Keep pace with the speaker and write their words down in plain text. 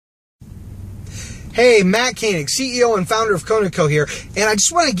Hey, Matt Koenig, CEO and founder of Koenig & Co here, and I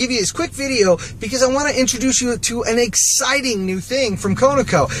just want to give you this quick video because I want to introduce you to an exciting new thing from Koenig &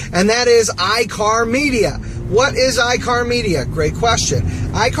 Co, and that is iCar Media. What is iCar Media? Great question.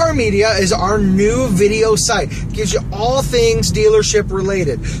 iCar Media is our new video site. It gives you all things dealership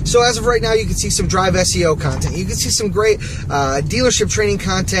related. So as of right now, you can see some Drive SEO content. You can see some great dealership training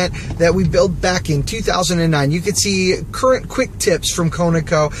content that we built back in 2009. You can see current quick tips from Koenig &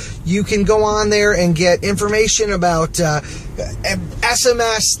 Co. You can go on there and get information about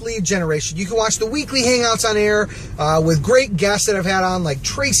SMS lead generation. You can watch the weekly Hangouts on air with great guests that I've had on, like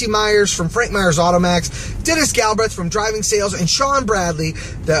Tracy Myers from Frank Myers Automax, Dennis Galbraith from Driving Sales, and Sean Bradley,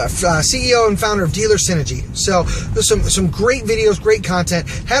 the CEO and founder of Dealer Synergy. So there's some great videos, great content.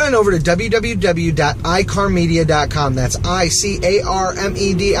 Head on over to www.icarmedia.com. That's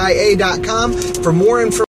ICARMEDIA.com for more information.